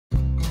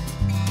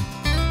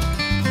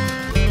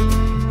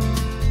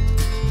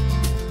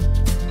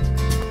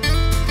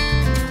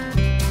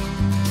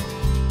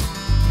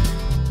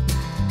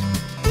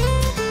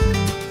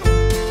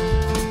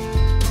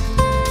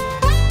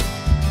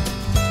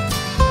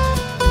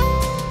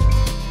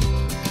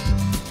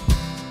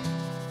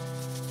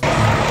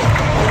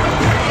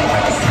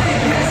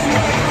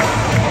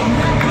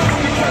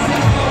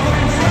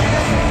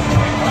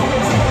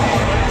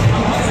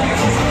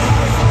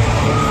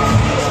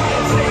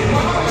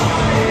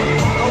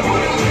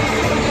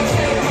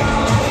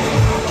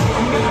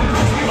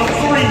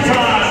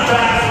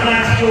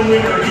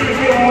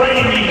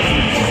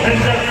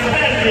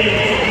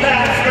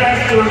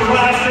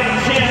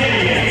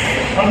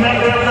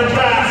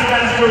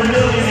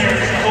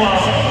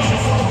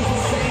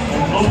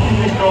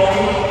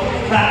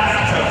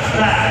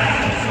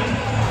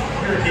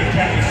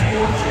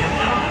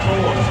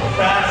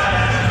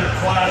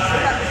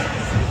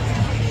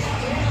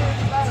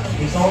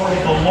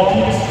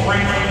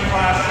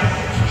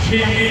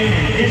champion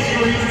in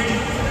history.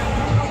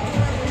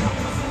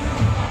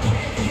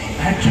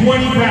 At 20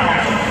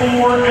 pounds,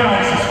 4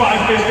 ounces,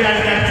 5 fish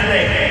added that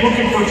today.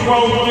 Looking for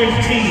 12,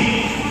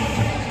 15.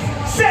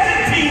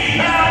 17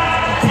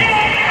 pounds, 10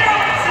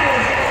 ounces,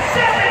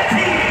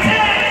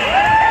 17-10.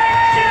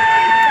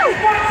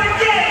 Jerry once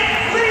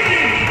again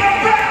leading the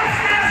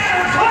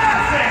Bassmaster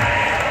Classic.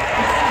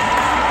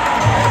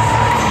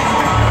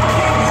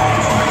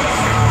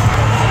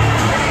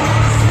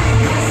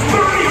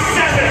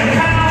 37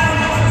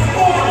 pounds,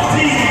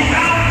 14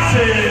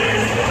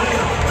 ounces.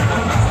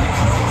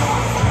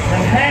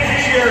 And Hank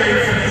Cherry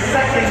for the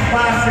second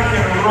classic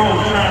in a row,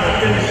 trying to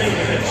finish it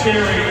with a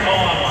cherry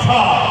on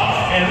top.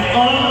 An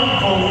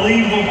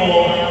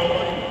unbelievable,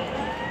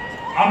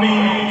 I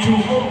mean, to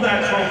hold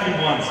that trophy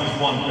once is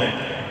one thing,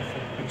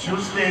 but you're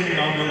standing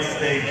on this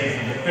stage as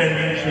a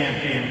defending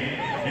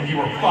champion, and you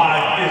are 5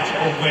 fish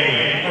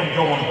away from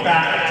going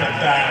back to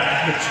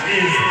back, which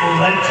is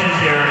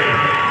legendary.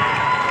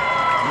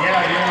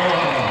 Yeah, you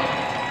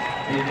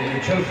know,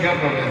 it choked you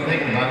up a little bit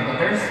thinking about it, but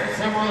there's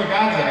several other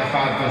guys that are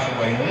 5 fish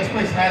away. Now, this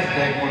place has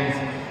big ones.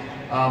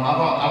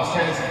 I've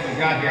said it since we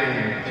got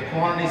here, the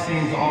quantity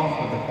seems off,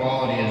 but the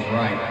quality is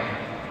right.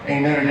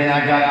 And the other day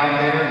I got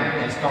out there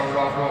and it started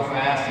off real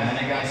fast, and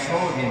then it got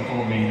slow again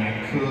for me, and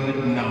I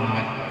could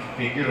not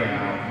figure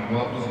out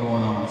what was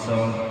going on. So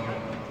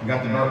I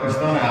got the Berkeley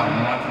stun out and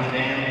went out to the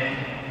dam,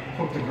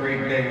 hooked a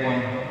great big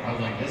one. I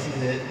was like, this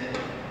is it.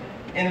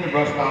 Into the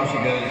brush pile she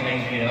goes,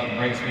 hangs me up,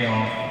 breaks me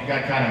off.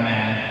 Got kind of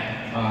mad.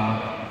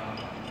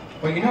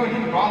 But you know, it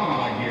didn't bother me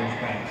like years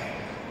past.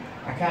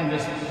 I kind of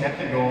just kept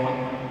it going.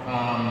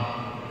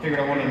 Figured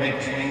I wanted to make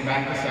a swing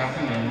back this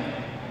afternoon.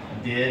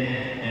 I did,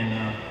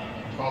 and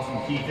caught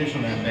some key fish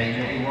on that bait.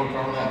 You know, we worked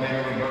hard on that bait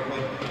over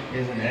Berkeley.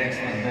 It is an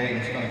excellent bait.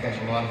 It's going to catch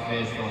a lot of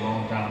fish for a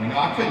long time. You know,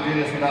 I couldn't do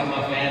this without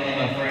my family,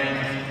 my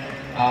friends.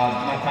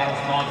 My title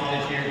sponsor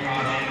this year, he's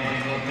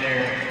up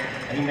there.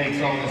 He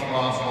makes all this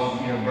possible.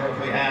 You know,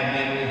 Berkeley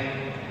Avenue,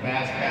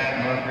 Bass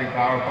Cat, Mercury,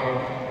 Power Pole.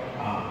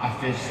 I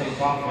fish so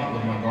confident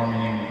with my Garmin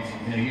units.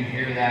 You know, you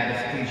hear that,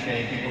 it's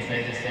cliche, people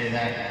say this, say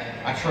that.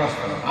 I trust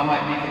them. I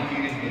might be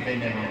confused, but they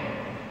never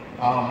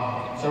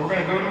will. So we're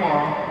gonna go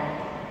tomorrow.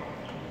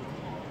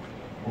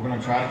 We're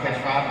gonna try to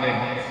catch 5 big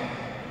ones.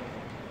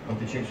 Let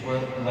the chips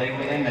lay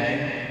where they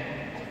may.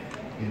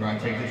 Either I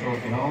take the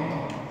trophy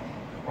home,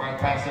 or I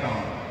pass it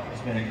on.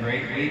 It's been a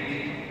great week.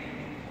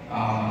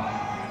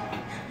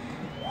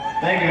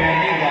 Thank you, man,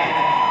 I need that.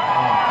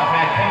 I've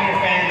had plenty of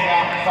fans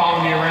out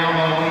following me around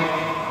all week.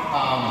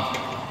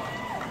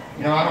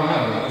 You know, I don't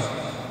know.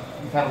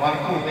 We've had a lot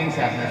of cool things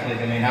happen this week.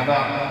 I mean, how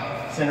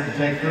about Senator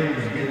Ted Cruz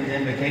getting the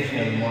invocation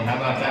of the morning? How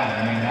about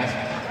that? I mean, that's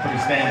pretty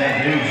stand-up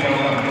dude showing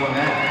up doing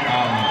that.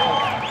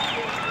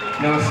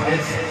 You know,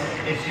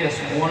 it's just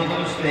one of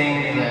those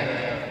things that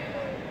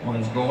when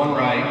it's going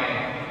right,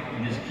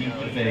 you just keep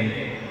the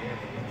faith,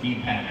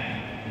 keep happy.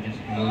 It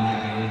just goes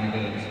and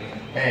goes.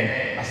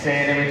 Hey, I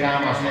say it every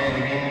time, I'll say it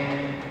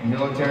again.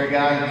 Military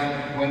guys,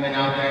 women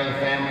out there, the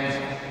families,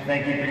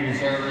 thank you for your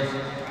service.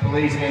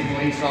 Policemen,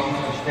 police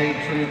officers, state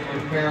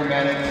troopers,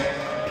 paramedics,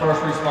 first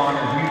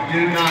responders, you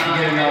do not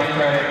get enough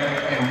credit,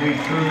 and we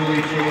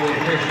truly, truly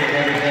appreciate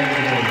everything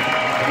you do.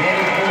 And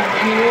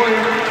any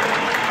warrior,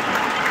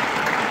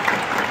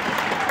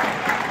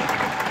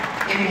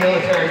 any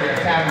military that's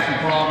having some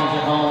problems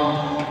at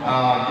home,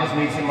 just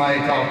need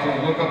somebody to talk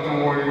to. Look up the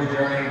Warriors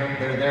Journey.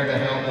 They're there to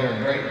help. They're a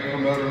great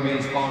promoter of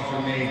me, sponsor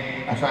of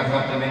me. I try to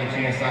help them any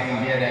chance I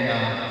can get, and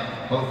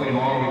hopefully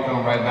tomorrow we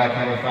come right back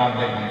here with 5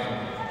 big ones.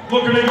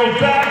 We're going to go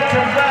back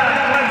to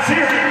back. Let's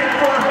hear it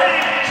for